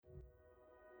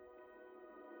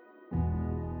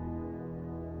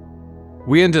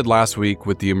We ended last week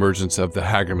with the emergence of the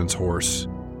Hagerman's horse,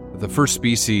 the first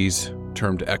species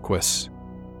termed Equus.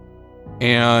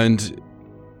 And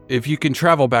if you can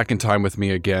travel back in time with me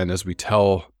again as we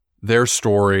tell their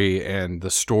story and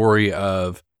the story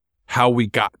of how we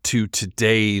got to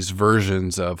today's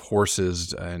versions of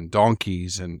horses and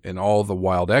donkeys and all the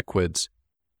wild equids,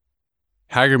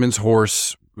 Hagerman's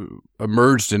horse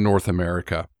emerged in North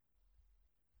America.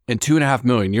 And 2.5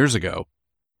 million years ago,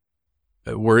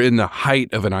 we're in the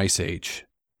height of an ice age.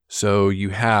 So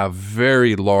you have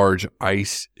very large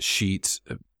ice sheets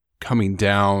coming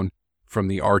down from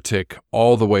the Arctic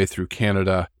all the way through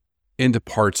Canada into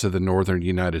parts of the northern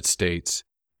United States.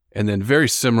 And then very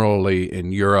similarly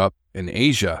in Europe and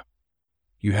Asia,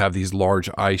 you have these large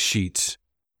ice sheets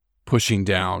pushing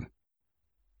down.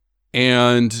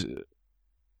 And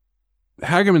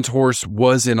Hagerman's horse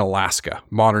was in Alaska,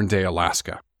 modern day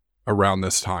Alaska, around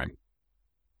this time.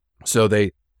 So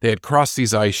they had crossed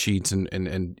these ice sheets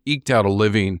and eked out a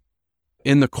living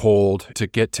in the cold to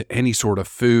get to any sort of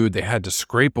food. They had to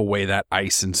scrape away that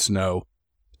ice and snow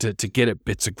to get at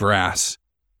bits of grass,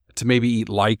 to maybe eat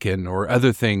lichen or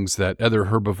other things that other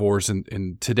herbivores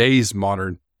in today's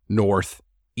modern North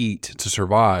eat to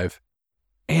survive.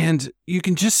 And you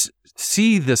can just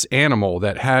see this animal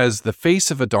that has the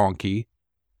face of a donkey,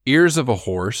 ears of a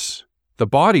horse, the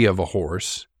body of a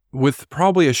horse, with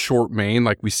probably a short mane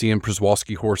like we see in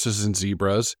Przewalski horses and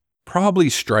zebras, probably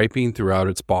striping throughout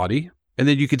its body. And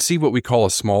then you could see what we call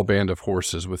a small band of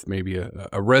horses with maybe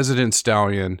a resident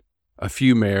stallion, a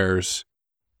few mares,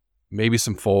 maybe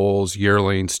some foals,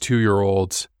 yearlings,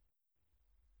 2-year-olds,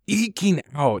 eking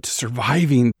out,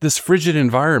 surviving this frigid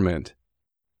environment.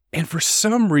 And for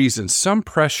some reason, some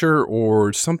pressure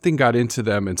or something got into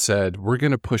them and said, we're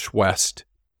going to push west.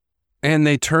 And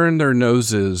they turned their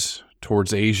noses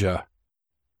towards Asia.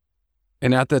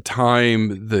 And at that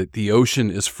time, the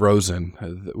ocean is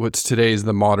frozen. What's today is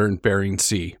the modern Bering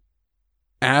Sea.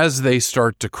 As they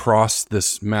start to cross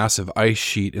this massive ice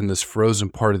sheet in this frozen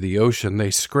part of the ocean, they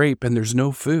scrape and there's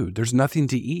no food. There's nothing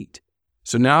to eat.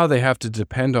 So now they have to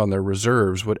depend on their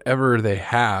reserves, whatever they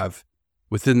have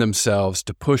within themselves,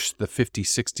 to push the 50,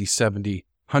 60, 70,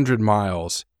 100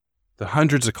 miles, the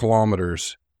hundreds of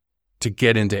kilometers to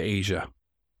get into Asia.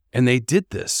 And they did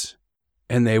this.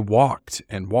 And they walked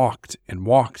and walked and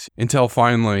walked until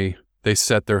finally they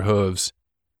set their hooves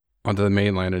onto the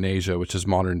mainland in Asia, which is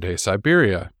modern-day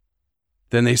Siberia.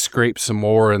 Then they scraped some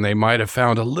more, and they might have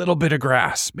found a little bit of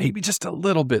grass, maybe just a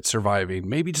little bit surviving,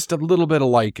 maybe just a little bit of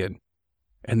lichen.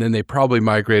 And then they probably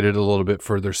migrated a little bit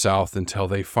further south until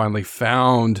they finally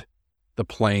found the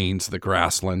plains, the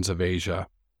grasslands of Asia.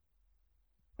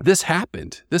 This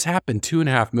happened. This happened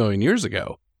 2.5 million years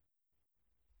ago.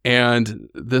 And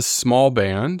this small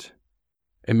band,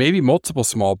 and maybe multiple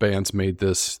small bands made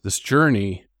this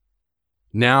journey,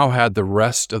 now had the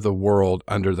rest of the world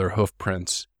under their hoof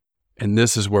prints. And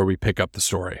this is where we pick up the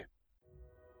story.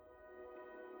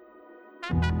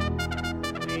 And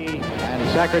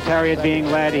Secretariat being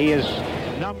led, he is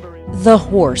the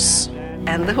horse.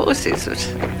 And the horse is the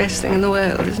best thing in the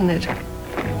world, isn't it?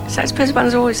 So I suppose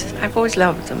I've always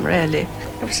loved them, really,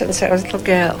 ever since I was a little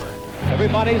girl.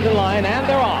 Everybody's in line, and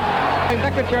they're off.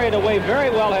 Secretariat away very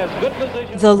well, has good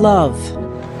position. The love.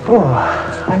 Oh,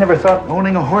 I never thought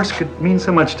owning a horse could mean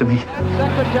so much to me. And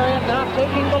Secretariat now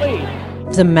taking the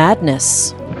lead. The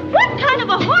madness. What kind of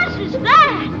a horse is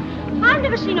that? I've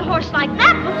never seen a horse like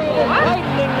that before.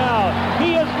 Lightning now.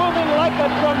 He is moving like a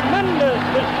tremendous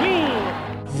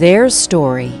machine. Their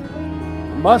story.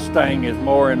 Mustang is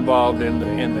more involved in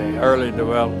the early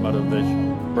development of this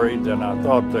breed than I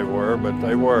thought they were, but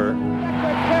they were.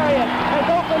 Secretariat has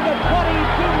opened a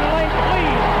 22-length lead.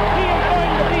 He is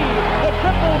going to be the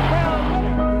Triple Crown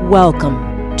winner.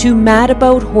 Welcome to Mad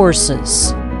About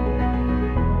Horses.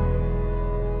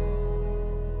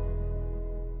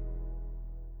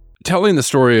 Telling the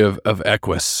story of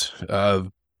Equus,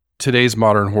 of today's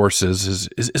modern horses,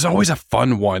 is always a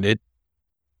fun one.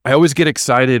 I always get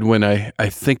excited when I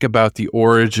think about the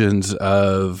origins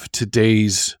of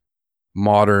today's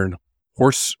modern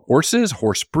horses,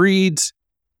 horse breeds,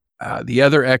 the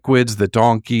other equids, the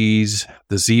donkeys,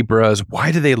 the zebras.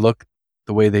 Why do they look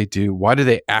the way they do? Why do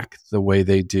they act the way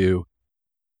they do?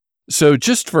 So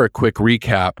just for a quick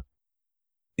recap,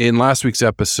 in last week's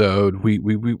episode, we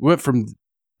went from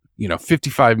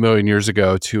 55 million years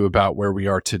ago to about where we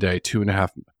are today, 2.5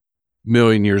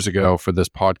 million years ago for this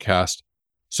podcast.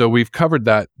 So we've covered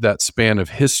that span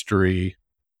of history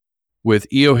with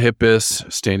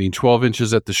Eohippus standing 12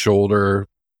 inches at the shoulder,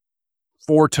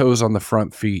 4 toes on the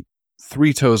front feet,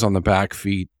 3 toes on the back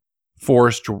feet,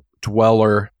 forest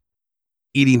dweller,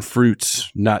 eating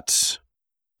fruits, nuts,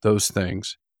 those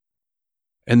things.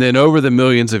 And then over the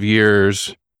millions of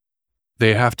years,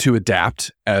 they have to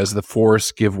adapt as the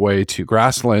forests give way to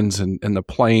grasslands and the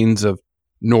plains of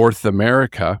North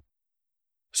America.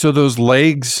 So those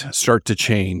legs start to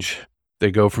change. They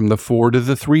go from the 4 to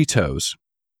the 3 toes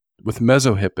with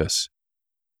Mesohippus.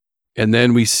 And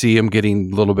then we see them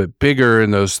getting a little bit bigger,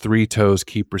 and those 3 toes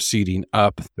keep receding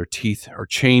up. Their teeth are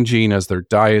changing as their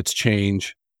diets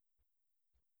change,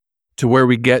 to where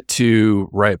we get to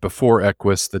right before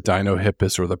Equus, the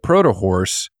Dinohippus or the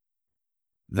proto-horse,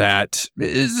 that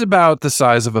is about the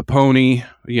size of a pony,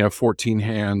 14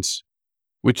 hands,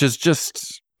 which is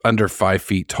just under 5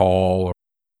 feet tall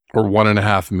or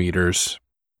 1.5 meters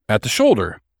at the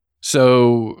shoulder.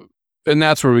 So, and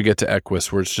that's where we get to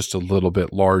Equus, where it's just a little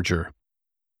bit larger.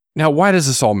 Now, why does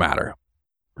this all matter?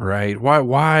 Right?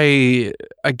 Why,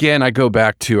 again, I go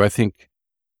back to, I think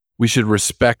we should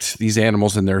respect these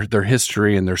animals and their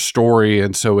history and their story.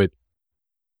 And so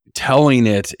telling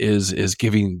it is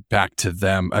giving back to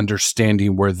them,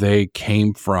 understanding where they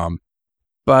came from.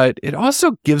 But it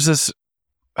also gives us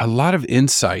a lot of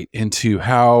insight into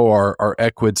how our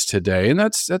equids today, and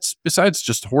that's besides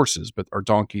just horses, but our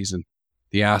donkeys and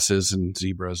the asses and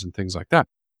zebras and things like that.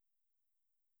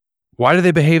 Why do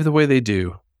they behave the way they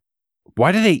do?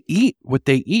 Why do they eat what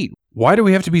they eat? Why do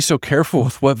we have to be so careful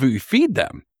with what we feed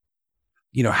them?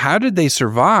 How did they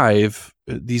survive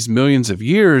these millions of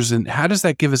years? And how does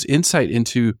that give us insight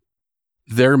into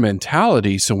their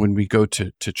mentality? So when we go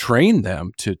to train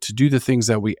them to do the things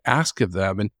that we ask of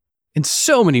them, and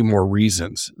so many more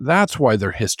reasons, that's why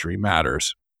their history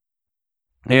matters.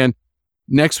 And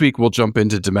next week, we'll jump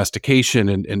into domestication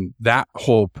and that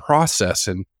whole process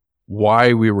and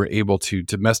why we were able to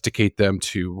domesticate them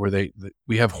to where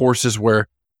we have horses where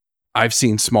I've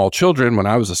seen small children when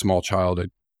I was a small child and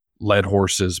led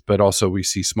horses, but also we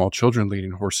see small children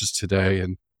leading horses today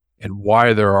and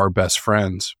why they're our best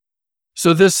friends.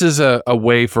 So this is a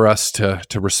way for us to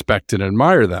respect and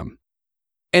admire them.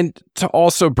 And to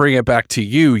also bring it back to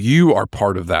you are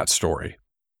part of that story.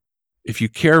 If you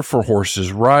care for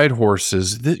horses, ride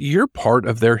horses, you're part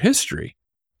of their history.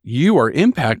 You are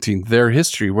impacting their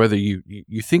history, whether you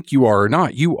think you are or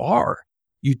not. You are.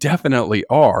 You definitely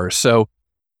are. So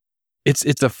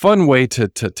it's a fun way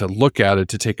to look at it,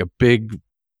 to take a big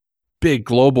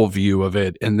global view of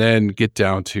it, and then get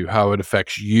down to how it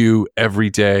affects you every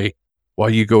day while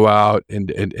you go out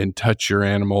and touch your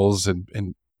animals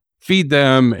and feed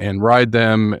them and ride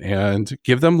them and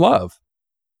give them love.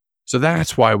 So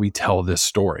that's why we tell this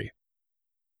story.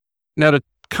 Now, to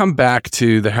come back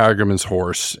to the Hagerman's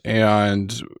horse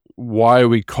and why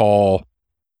we call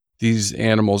these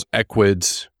animals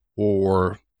equids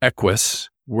or equus,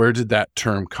 where did that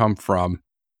term come from?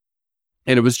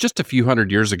 And it was just a few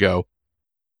hundred years ago,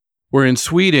 where in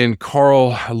Sweden,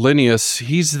 Carl Linnaeus,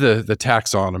 he's the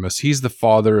taxonomist. He's the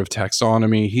father of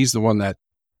taxonomy. He's the one that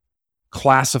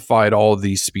classified all of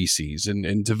these species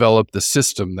and developed the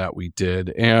system that we did.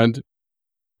 And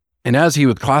as he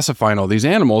was classifying all these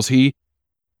animals, he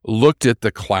looked at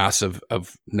the class of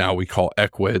now we call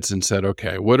equids and said,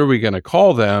 okay, what are we going to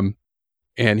call them?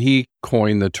 And he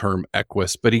coined the term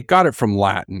equus, but he got it from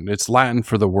Latin. It's Latin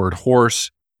for the word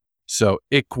horse. So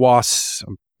Equus,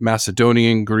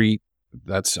 Macedonian Greek,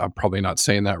 I'm probably not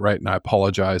saying that right, and I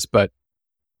apologize, but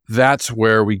that's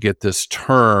where we get this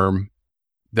term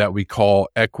that we call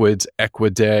equids,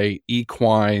 equidae,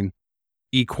 equine,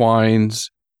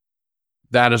 equines.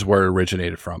 That is where it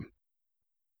originated from.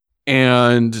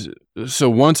 And so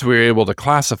once we were able to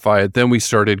classify it, then we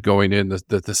started going in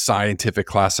the scientific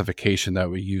classification that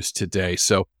we use today.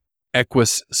 So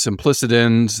Equus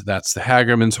simplicidans, that's the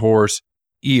Hagerman's horse.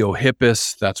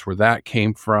 Eohippus, that's where that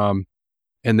came from.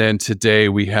 And then today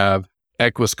we have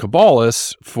Equus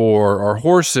caballus for our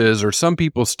horses, or some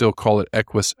people still call it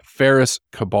Equus ferus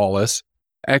caballus.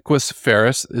 Equus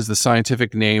ferus is the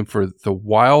scientific name for the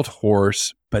wild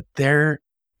horse, but they're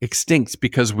extinct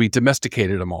because we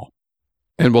domesticated them all.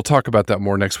 And we'll talk about that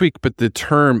more next week. But the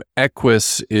term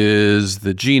equus is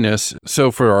the genus.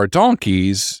 So for our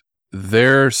donkeys,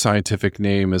 their scientific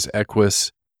name is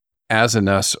Equus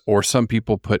asinus, or some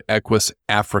people put Equus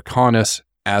africanus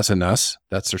asinus.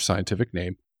 That's their scientific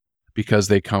name, because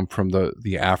they come from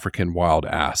the African wild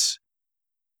ass.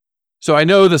 So I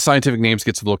know the scientific names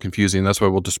gets a little confusing. That's why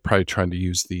we'll just probably try to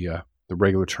use the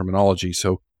regular terminology.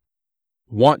 So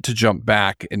want to jump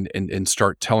back and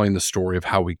start telling the story of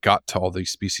how we got to all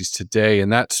these species today.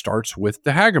 And that starts with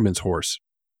the Hagerman's horse.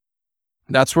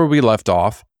 That's where we left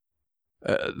off.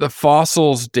 The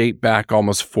fossils date back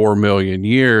almost 4 million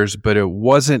years, but it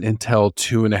wasn't until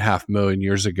 2.5 million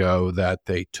years ago that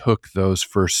they took those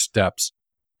first steps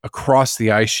across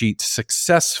the ice sheet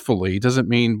successfully. Doesn't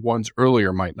mean ones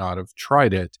earlier might not have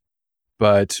tried it,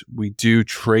 but we do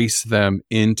trace them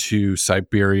into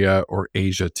Siberia or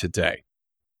Asia today.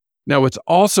 Now, what's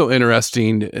also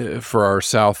interesting for our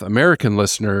South American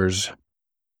listeners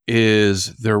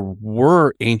is there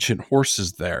were ancient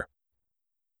horses there.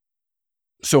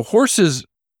 So horses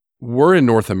were in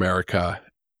North America.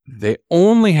 They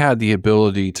only had the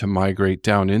ability to migrate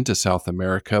down into South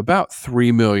America about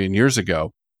 3 million years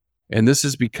ago. And this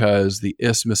is because the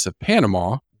Isthmus of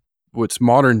Panama, what's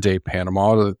modern day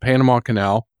Panama, the Panama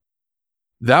Canal,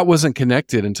 that wasn't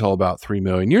connected until about 3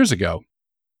 million years ago.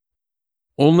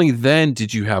 Only then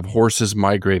did you have horses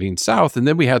migrating south, and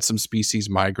then we had some species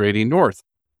migrating north.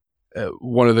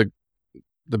 One of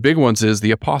the big ones is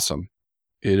the opossum.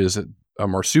 It is a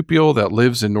marsupial that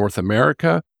lives in North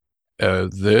America.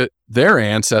 Their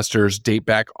ancestors date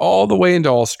back all the way into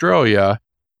Australia,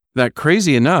 that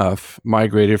crazy enough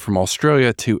migrated from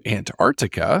Australia to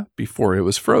Antarctica before it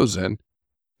was frozen,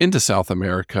 into South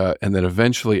America, and then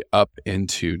eventually up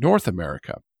into North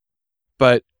America.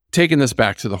 But taking this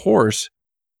back to the horse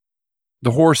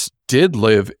did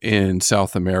live in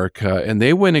South America, and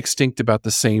they went extinct about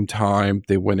the same time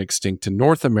they went extinct in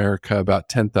North America about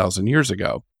 10,000 years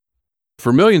ago.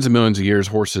 For millions and millions of years,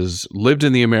 horses lived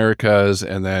in the Americas,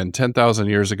 and then 10,000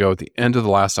 years ago, at the end of the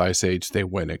last ice age, they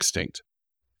went extinct.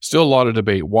 Still a lot of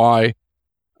debate why.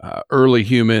 Early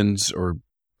humans or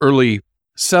early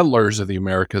settlers of the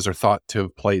Americas are thought to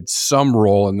have played some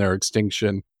role in their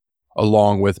extinction,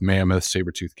 along with mammoths,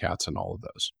 saber-toothed cats, and all of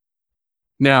those.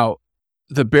 Now,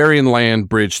 the Bering Land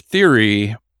Bridge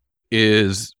theory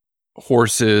is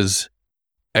horses,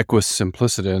 Equus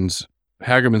simplicitans,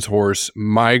 Hageman's horse,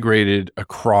 migrated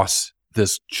across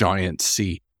this giant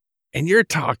sea. And you're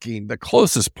talking the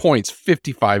closest point's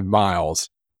 55 miles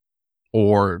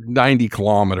or 90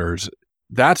 kilometers.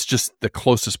 That's just the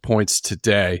closest points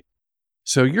today.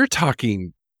 So you're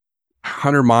talking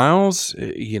 100 miles,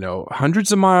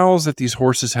 hundreds of miles that these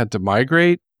horses had to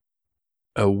migrate.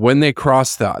 When they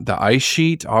cross the ice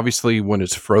sheet, obviously when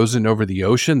it's frozen over the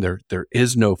ocean, there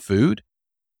is no food.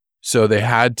 So they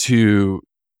had to,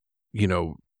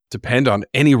 depend on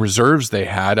any reserves they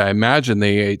had. I imagine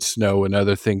they ate snow and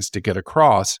other things to get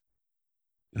across.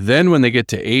 Then when they get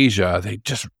to Asia, they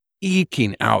just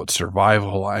eking out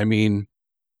survival. I mean,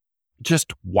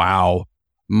 just wow.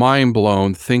 Mind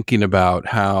blown thinking about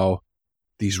how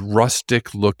these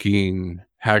rustic looking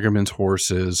Hagerman's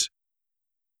horses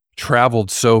traveled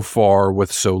so far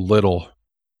with so little,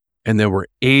 and they were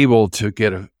able to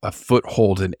get a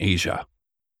foothold in Asia.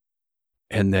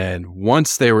 And then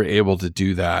once they were able to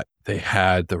do that, they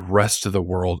had the rest of the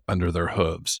world under their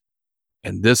hooves.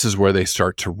 And this is where they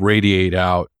start to radiate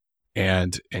out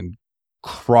and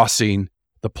crossing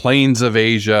the plains of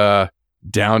Asia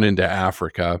down into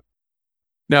Africa.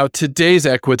 Now, today's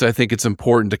equids, I think it's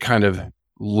important to kind of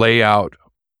lay out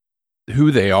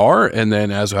who they are. And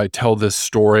then as I tell this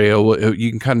story,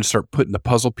 you can kind of start putting the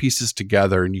puzzle pieces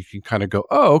together, and you can kind of go,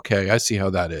 oh, okay, I see how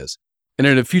that is. And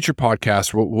in a future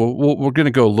podcast, we're going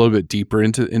to go a little bit deeper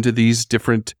into these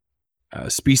different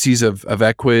species of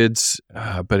equids.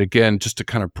 But again, just a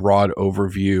kind of broad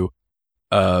overview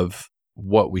of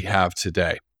what we have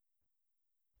today.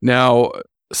 Now,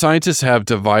 scientists have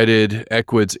divided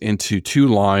equids into two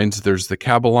lines. There's the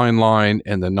caballine line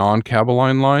and the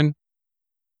non-caballine line.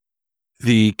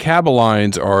 The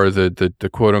caballines are the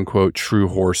quote-unquote true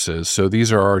horses. So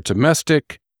these are our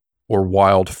domestic or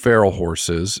wild feral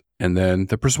horses, and then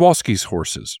the Przewalski's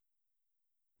horses.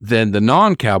 Then the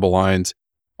non-caballines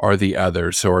are the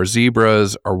others. So our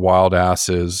zebras, our wild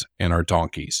asses, and our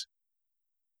donkeys.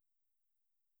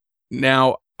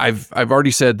 Now, I've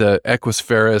already said the Equus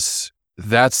ferus,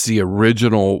 that's the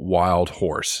original wild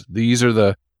horse. These are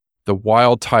the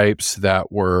wild types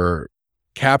that were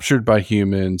captured by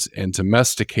humans and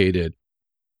domesticated.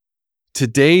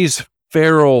 Today's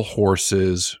feral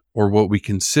horses, or what we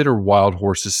consider wild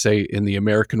horses, say in the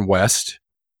American West,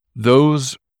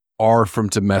 those are from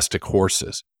domestic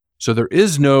horses. So there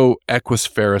is no Equus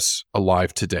ferus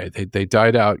alive today. They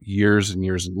died out years and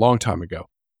years, a long time ago.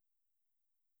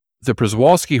 The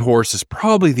Przewalski horse is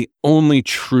probably the only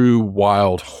true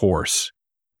wild horse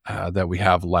that we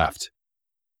have left.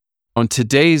 On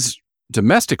today's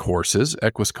domestic horses,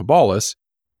 Equus caballus,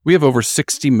 we have over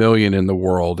 60 million in the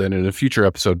world, and in a future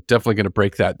episode, definitely going to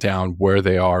break that down, where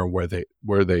they are and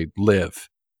where they live.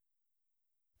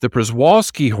 The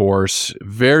Przewalski horse,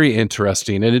 very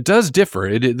interesting, and it does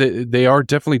differ. They are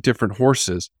definitely different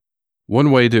horses.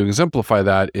 One way to exemplify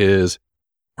that is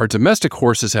our domestic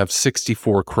horses have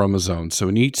 64 chromosomes. So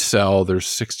in each cell, there's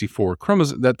 64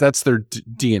 chromosomes. That's their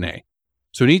DNA.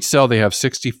 So in each cell, they have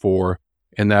 64,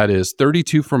 and that is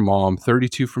 32 from mom,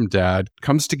 32 from dad,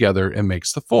 comes together and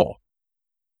makes the full.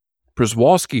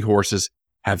 Przewalski horses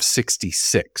have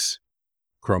 66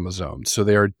 chromosomes. So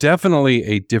they are definitely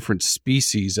a different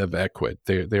species of equid.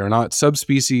 They are not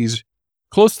subspecies,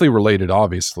 closely related,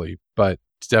 obviously, but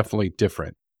definitely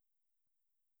different.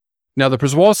 Now, the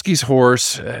Przewalski's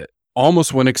horse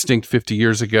almost went extinct 50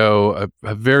 years ago.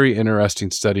 A very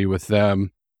interesting study with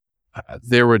them.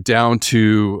 They were down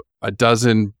to a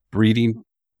dozen breeding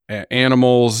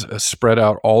animals spread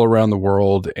out all around the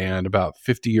world. And about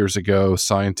 50 years ago,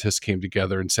 scientists came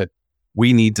together and said,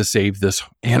 we need to save this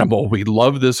animal. We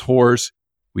love this horse.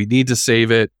 We need to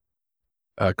save it.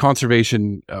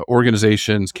 Conservation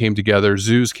organizations came together,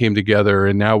 zoos came together,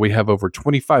 and now we have over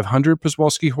 2,500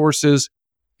 Przewalski horses,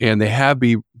 and they have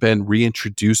been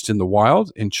reintroduced in the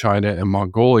wild in China and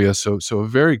Mongolia. So a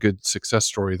very good success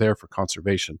story there for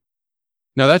conservation.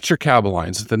 Now that's your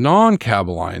cabalines. The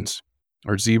non-cabalines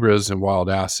are zebras and wild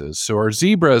asses. So our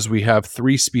zebras, we have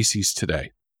 3 species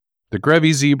today. The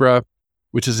Grevy's zebra,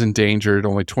 which is endangered,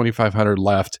 only 2,500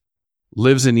 left,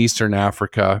 lives in Eastern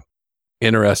Africa.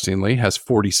 Interestingly, has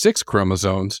 46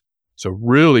 chromosomes, so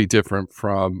really different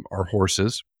from our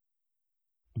horses.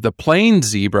 The plain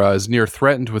zebra is near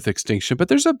threatened with extinction, but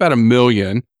there's about 1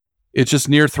 million. It's just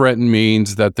near threatened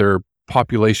means that their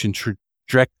population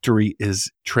trajectory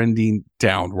is trending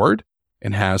downward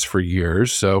and has for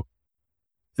years. So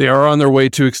they are on their way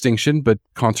to extinction, but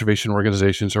conservation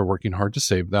organizations are working hard to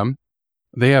save them.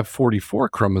 They have 44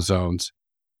 chromosomes.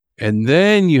 And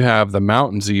then you have the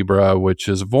mountain zebra, which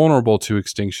is vulnerable to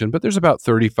extinction, but there's about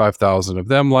 35,000 of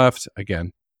them left.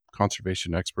 Again,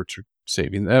 conservation experts are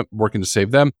saving them, working to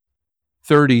save them.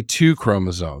 32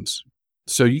 chromosomes.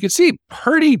 So you can see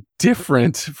pretty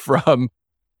different from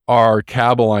our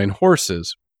cabaline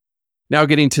horses. Now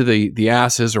getting to the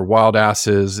asses or wild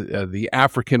asses, the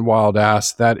African wild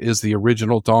ass, that is the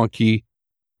original donkey.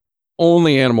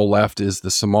 Only animal left is the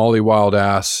Somali wild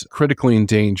ass, critically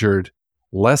endangered.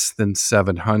 Less than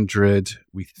 700.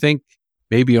 We think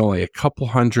maybe only a couple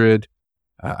hundred.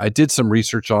 I did some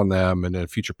research on them, and in a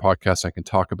future podcast, I can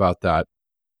talk about that.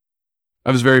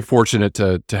 I was very fortunate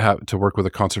to work with a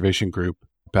conservation group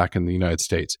back in the United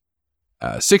States.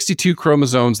 62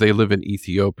 chromosomes. They live in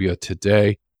Ethiopia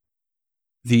today.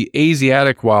 The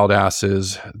Asiatic wild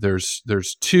asses,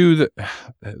 there's 2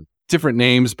 different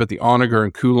names, but the onager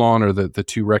and kulan are the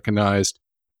 2 recognized.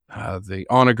 The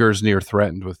onager is near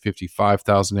threatened with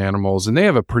 55,000 animals, and they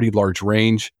have a pretty large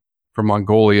range from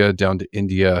Mongolia down to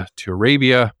India to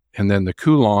Arabia. And then the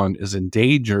kulan is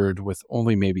endangered with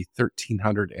only maybe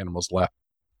 1,300 animals left.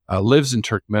 Lives in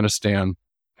Turkmenistan,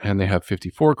 and they have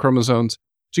 54 chromosomes.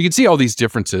 So you can see all these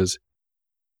differences.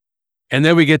 And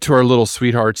then we get to our little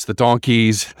sweethearts, the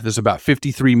donkeys. There's about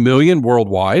 53 million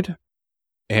worldwide,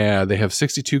 and they have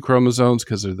 62 chromosomes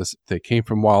because they came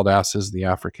from wild asses, the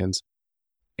Africans.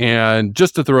 And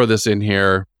just to throw this in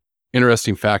here,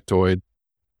 interesting factoid,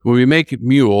 when we make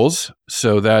mules,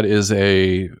 so that is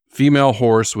a female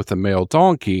horse with a male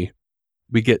donkey,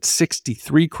 we get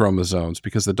 63 chromosomes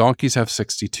because the donkeys have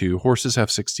 62, horses have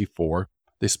 64.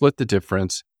 They split the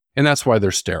difference, and that's why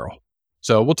they're sterile.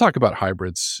 So we'll talk about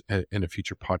hybrids in a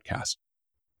future podcast.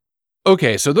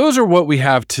 Okay, so those are what we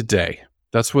have today.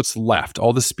 That's what's left.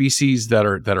 All the species that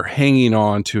are hanging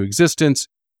on to existence.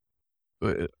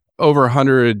 Over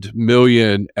 100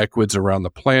 million equids around the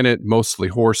planet, mostly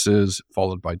horses,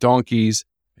 followed by donkeys,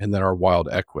 and then our wild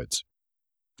equids.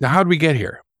 Now, how'd we get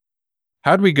here?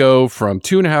 How'd we go from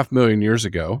 2.5 million years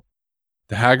ago,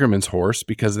 the Hagerman's horse,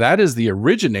 because that is the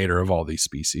originator of all these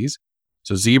species.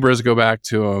 So zebras go back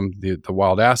to them, the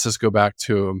wild asses go back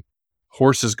to them,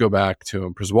 horses go back to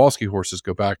them, Przewalski horses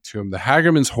go back to them. The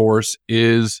Hagerman's horse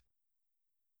is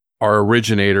our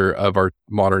originator of our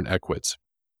modern equids.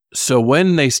 So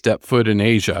when they step foot in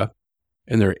Asia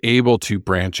and they're able to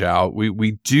branch out,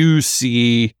 we do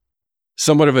see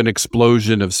somewhat of an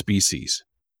explosion of species.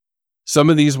 Some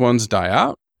of these ones die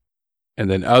out,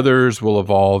 and then others will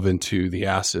evolve into the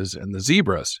asses and the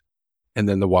zebras, and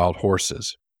then the wild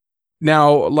horses.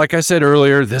 Now, like I said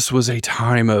earlier, this was a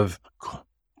time of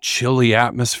chilly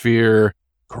atmosphere,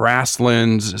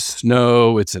 grasslands,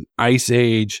 snow. It's an ice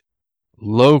age,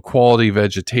 low quality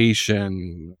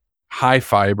vegetation, high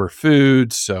fiber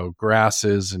foods, so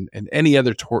grasses and any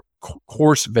other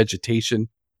coarse vegetation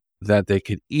that they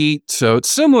could eat. So it's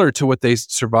similar to what they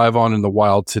survive on in the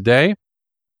wild today.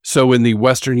 So in the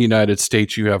western United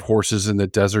States, you have horses in the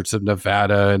deserts of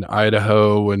Nevada and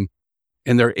Idaho, and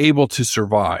they're able to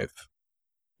survive.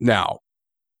 Now,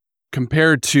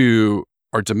 compared to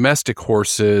our domestic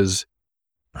horses,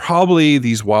 probably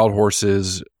these wild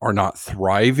horses are not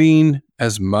thriving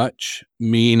as much,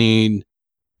 meaning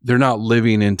they're not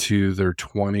living into their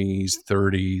 20s,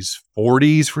 30s,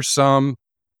 40s for some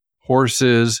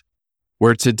horses,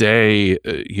 where today,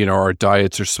 our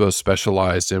diets are so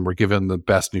specialized and we're given the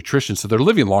best nutrition. So they're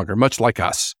living longer, much like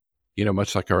us,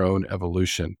 much like our own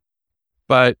evolution.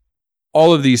 But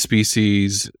all of these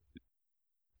species,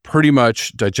 pretty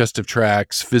much digestive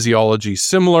tracts, physiology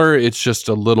similar. It's just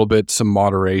a little bit, some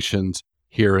moderations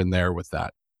here and there with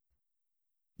that.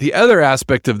 The other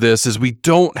aspect of this is we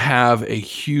don't have a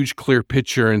huge clear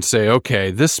picture and say,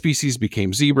 okay, this species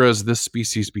became zebras, this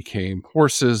species became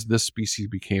horses, this species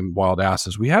became wild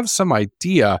asses. We have some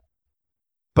idea,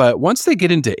 but once they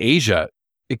get into Asia,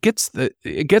 it gets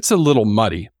a little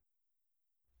muddy.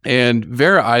 And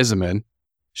Vera Eisenman,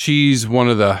 she's one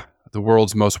of the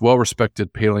world's most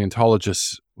well-respected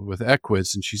paleontologists with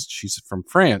Equus, and she's from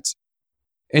France.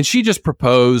 And she just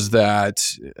proposed that,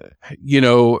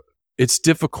 it's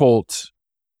difficult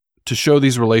to show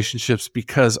these relationships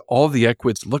because all the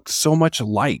equids look so much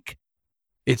alike.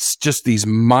 It's just these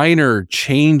minor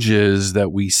changes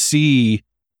that we see.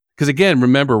 Because again,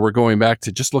 remember, we're going back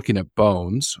to just looking at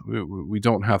bones. We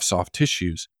don't have soft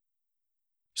tissues.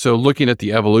 So looking at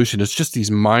the evolution, it's just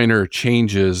these minor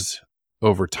changes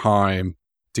over time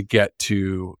to get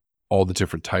to all the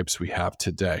different types we have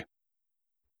today.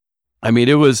 I mean,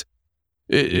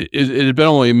 it had been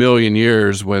only a million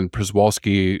years when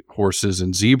Przewalski horses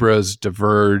and zebras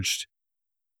diverged.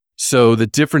 So the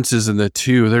differences in the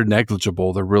two, they're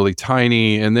negligible. They're really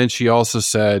tiny. And then she also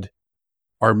said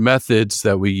our methods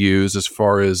that we use as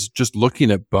far as just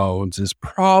looking at bones is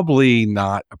probably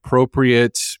not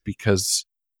appropriate because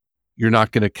you're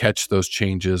not going to catch those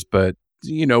changes. But,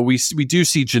 we do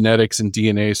see genetics and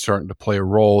DNA starting to play a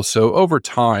role. So over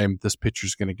time, this picture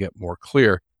is going to get more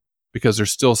clear, because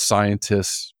there's still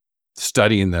scientists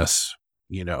studying this,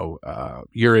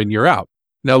 year in, year out.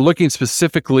 Now, looking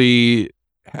specifically,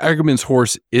 Hagerman's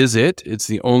horse it's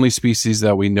the only species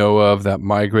that we know of that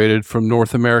migrated from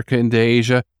North America into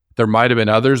Asia. There might have been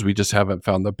others. We just haven't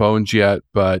found the bones yet,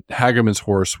 but Hagerman's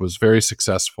horse was very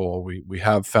successful. We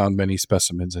have found many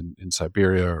specimens in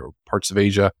Siberia or parts of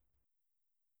Asia.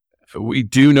 We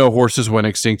do know horses went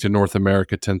extinct in North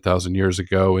America 10,000 years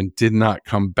ago and did not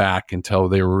come back until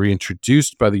they were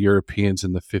reintroduced by the Europeans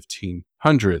in the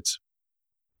 1500s.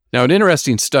 Now, an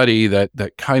interesting study that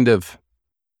kind of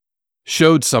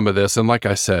showed some of this, and like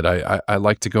I said, I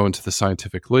like to go into the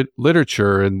scientific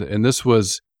literature, and this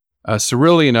was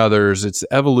Cirilli and others. It's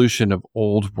the evolution of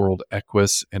Old World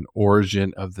Equus and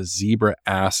origin of the zebra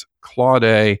ass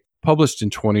Claudae, published in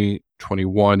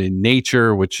 2021 in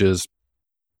Nature, which is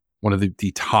one of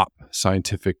the top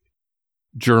scientific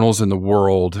journals in the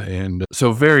world. And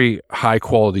so very high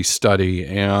quality study.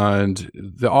 And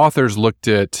the authors looked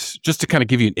at, just to kind of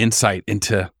give you an insight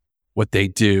into what they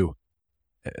do,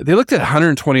 they looked at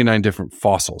 129 different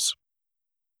fossils.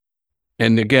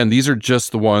 And again, these are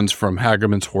just the ones from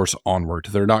Hagerman's horse onward.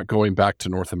 They're not going back to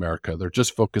North America. They're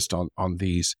just focused on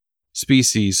these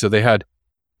species. So they had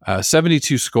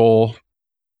 72 skull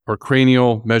or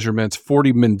cranial measurements,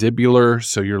 40 mandibular,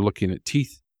 so you're looking at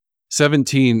teeth,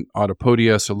 17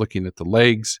 autopodia, so looking at the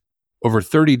legs, over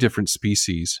 30 different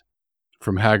species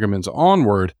from Hagerman's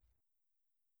onward.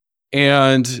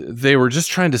 And they were just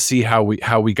trying to see how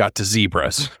we got to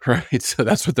zebras, right? So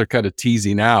that's what they're kind of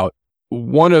teasing out.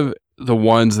 One of the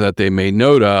ones that they made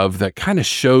note of that kind of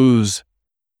shows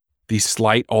these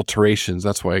slight alterations,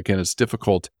 that's why, again, it's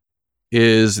difficult,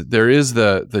 is there is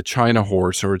the China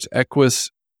horse, or it's Equus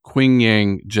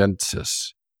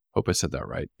quinyengensis. Hope I said that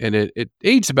right. And it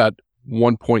aged about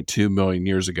 1.2 million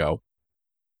years ago.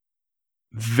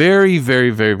 Very,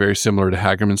 very, very, very similar to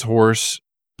Hagerman's horse,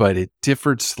 but it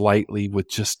differed slightly with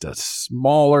just a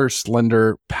smaller,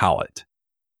 slender palate.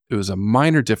 It was a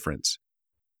minor difference.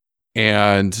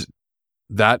 And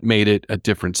that made it a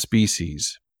different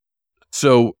species.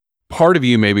 So part of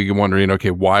you may be wondering,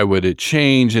 okay, why would it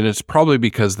change? And it's probably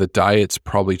because the diets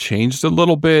probably changed a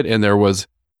little bit, and there was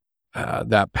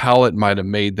that palate might have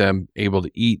made them able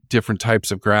to eat different types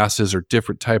of grasses or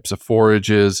different types of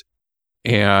forages,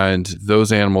 and those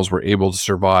animals were able to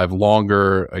survive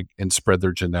longer and spread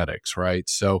their genetics, right?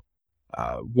 So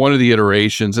one of the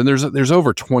iterations, and there's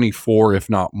over 24, if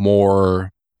not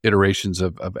more, iterations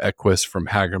of Equus from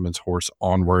Hagerman's horse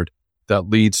onward that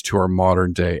leads to our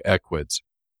modern day equids.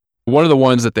 One of the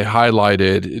ones that they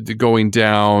highlighted going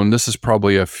down, this is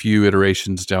probably a few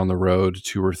iterations down the road,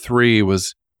 2 or 3,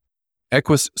 was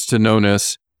Equus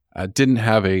stenonis. Didn't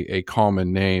have a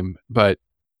common name, but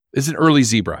is an early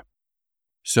zebra.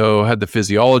 So had the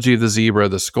physiology of the zebra,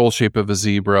 the skull shape of a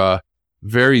zebra,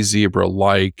 very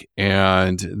zebra-like.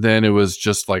 And then it was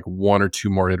just like one or two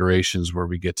more iterations where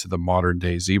we get to the modern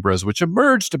day zebras, which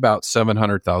emerged about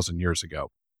 700,000 years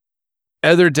ago.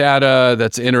 Other data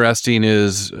that's interesting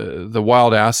is the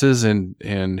wild asses and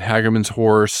Hageman's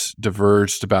horse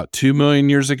diverged about 2 million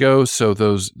years ago. So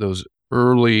those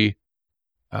early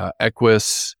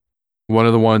Equus, one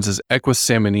of the ones is Equus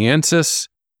salmoniensis,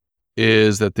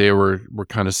 is that they were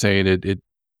kind of saying it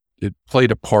played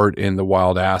a part in the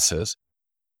wild asses.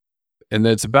 And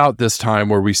it's about this time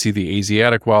where we see the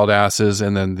Asiatic wild asses,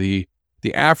 and then the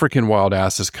African wild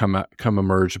asses come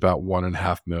emerge about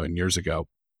 1.5 million years ago.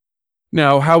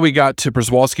 Now, how we got to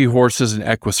Przewalski horses and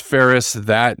Equus ferus,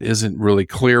 that isn't really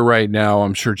clear right now.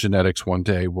 I'm sure genetics one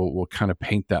day will kind of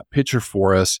paint that picture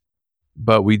for us.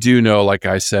 But we do know, like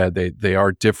I said, they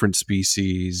are different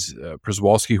species.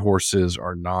 Przewalski horses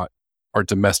are not our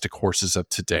domestic horses of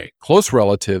today. Close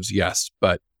relatives, yes,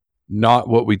 but not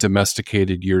what we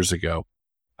domesticated years ago.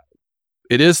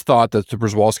 It is thought that the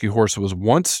Przewalski horse was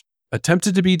once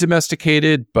attempted to be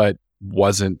domesticated, but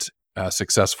wasn't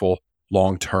successful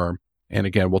long term. And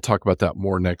again, we'll talk about that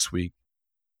more next week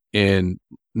in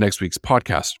next week's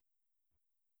podcast.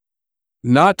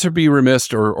 Not to be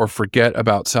remiss or forget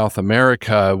about South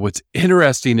America, what's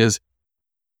interesting is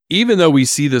even though we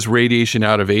see this radiation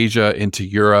out of Asia into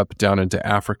Europe, down into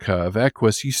Africa of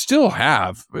Equus, you still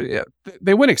have,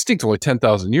 they went extinct only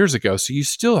 10,000 years ago, so you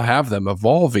still have them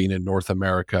evolving in North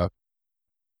America.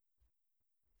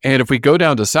 And if we go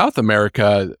down to South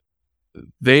America,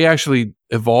 they actually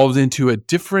evolved into a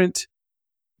different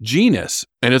genus,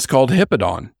 and it's called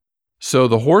Hippodon. So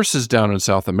the horses down in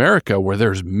South America, where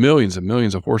there's millions and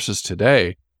millions of horses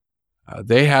today,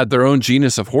 they had their own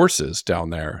genus of horses down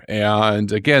there.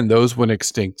 And again, those went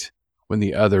extinct when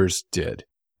the others did.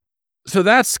 So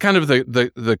that's kind of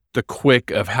the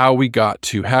quick of how we got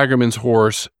to Hageman's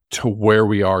horse to where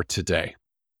we are today.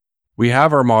 We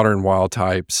have our modern wild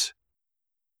types,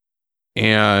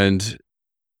 and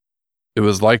it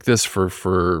was like this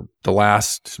for the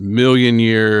last million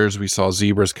years. We saw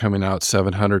zebras coming out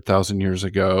 700,000 years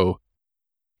ago.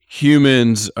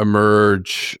 Humans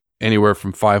emerge anywhere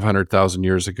from 500,000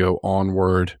 years ago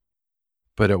onward.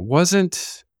 But it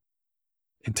wasn't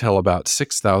until about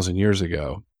 6,000 years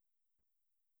ago,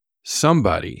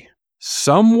 somebody,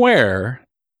 somewhere,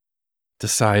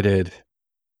 decided,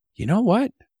 you know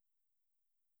what?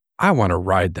 I want to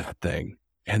ride that thing.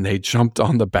 And they jumped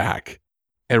on the back.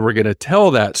 And we're going to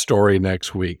tell that story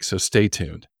next week, so stay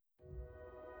tuned.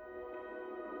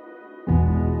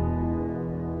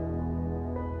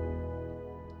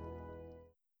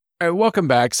 All right, welcome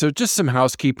back. So just some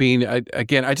housekeeping.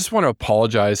 Again, I just want to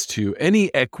apologize to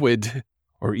any equid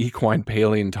or equine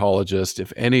paleontologist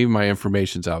if any of my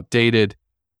information's outdated.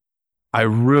 I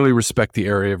really respect the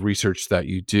area of research that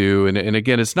you do. And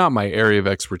again, it's not my area of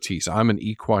expertise. I'm an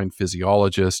equine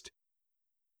physiologist.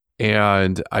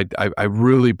 And I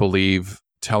really believe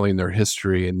telling their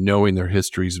history and knowing their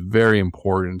history is very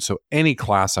important. So any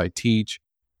class I teach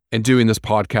and doing this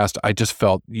podcast, I just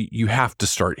felt you have to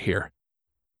start here.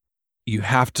 You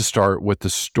have to start with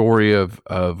the story of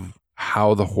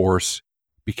how the horse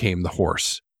became the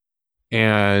horse.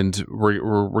 And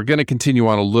we're going to continue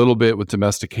on a little bit with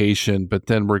domestication, but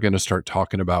then we're going to start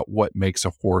talking about what makes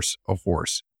a horse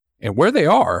and where they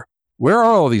are. Where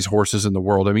are all these horses in the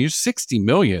world? I mean, there's 60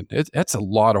 million. That's a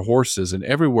lot of horses. And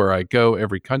everywhere I go,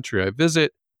 every country I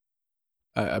visit,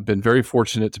 I've been very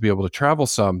fortunate to be able to travel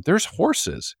some. There's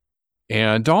horses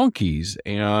and donkeys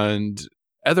and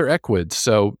other equids.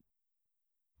 So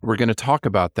we're going to talk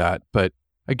about that. But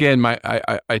again,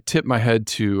 I tip my head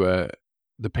to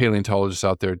the paleontologists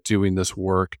out there doing this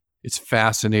work. It's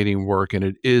fascinating work, and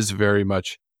it is very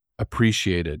much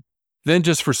appreciated. Then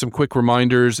just for some quick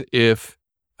reminders, if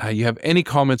you have any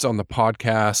comments on the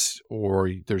podcast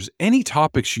or there's any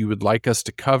topics you would like us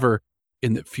to cover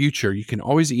in the future, you can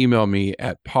always email me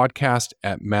at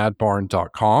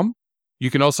podcast@madbarn.com.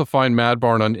 You can also find Mad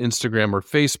Barn on Instagram or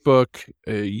Facebook.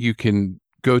 You can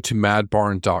go to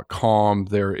madbarn.com.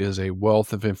 There is a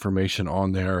wealth of information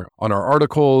on there on our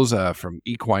articles from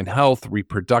equine health,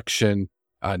 reproduction,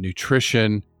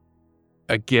 nutrition.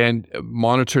 Again,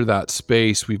 monitor that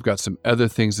space. We've got some other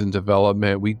things in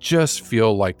development. We just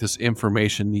feel like this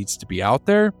information needs to be out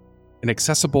there and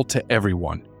accessible to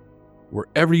everyone.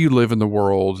 Wherever you live in the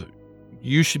world,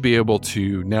 you should be able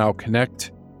to now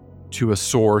connect to a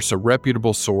source, a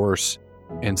reputable source,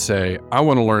 and say, I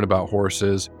want to learn about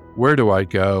horses. Where do I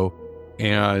go?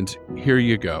 And here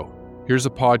you go. Here's a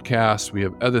podcast. We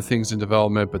have other things in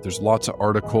development, but there's lots of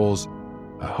articles,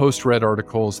 host read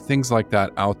articles, things like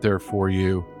that out there for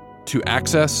you to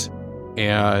access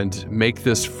and make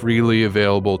this freely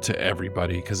available to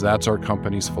everybody, because that's our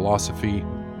company's philosophy.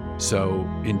 So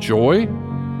enjoy,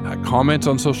 comment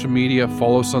on social media,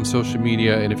 follow us on social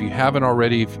media, and if you haven't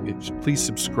already, please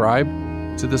subscribe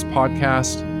to this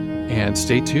podcast and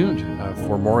stay tuned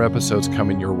for more episodes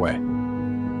coming your way.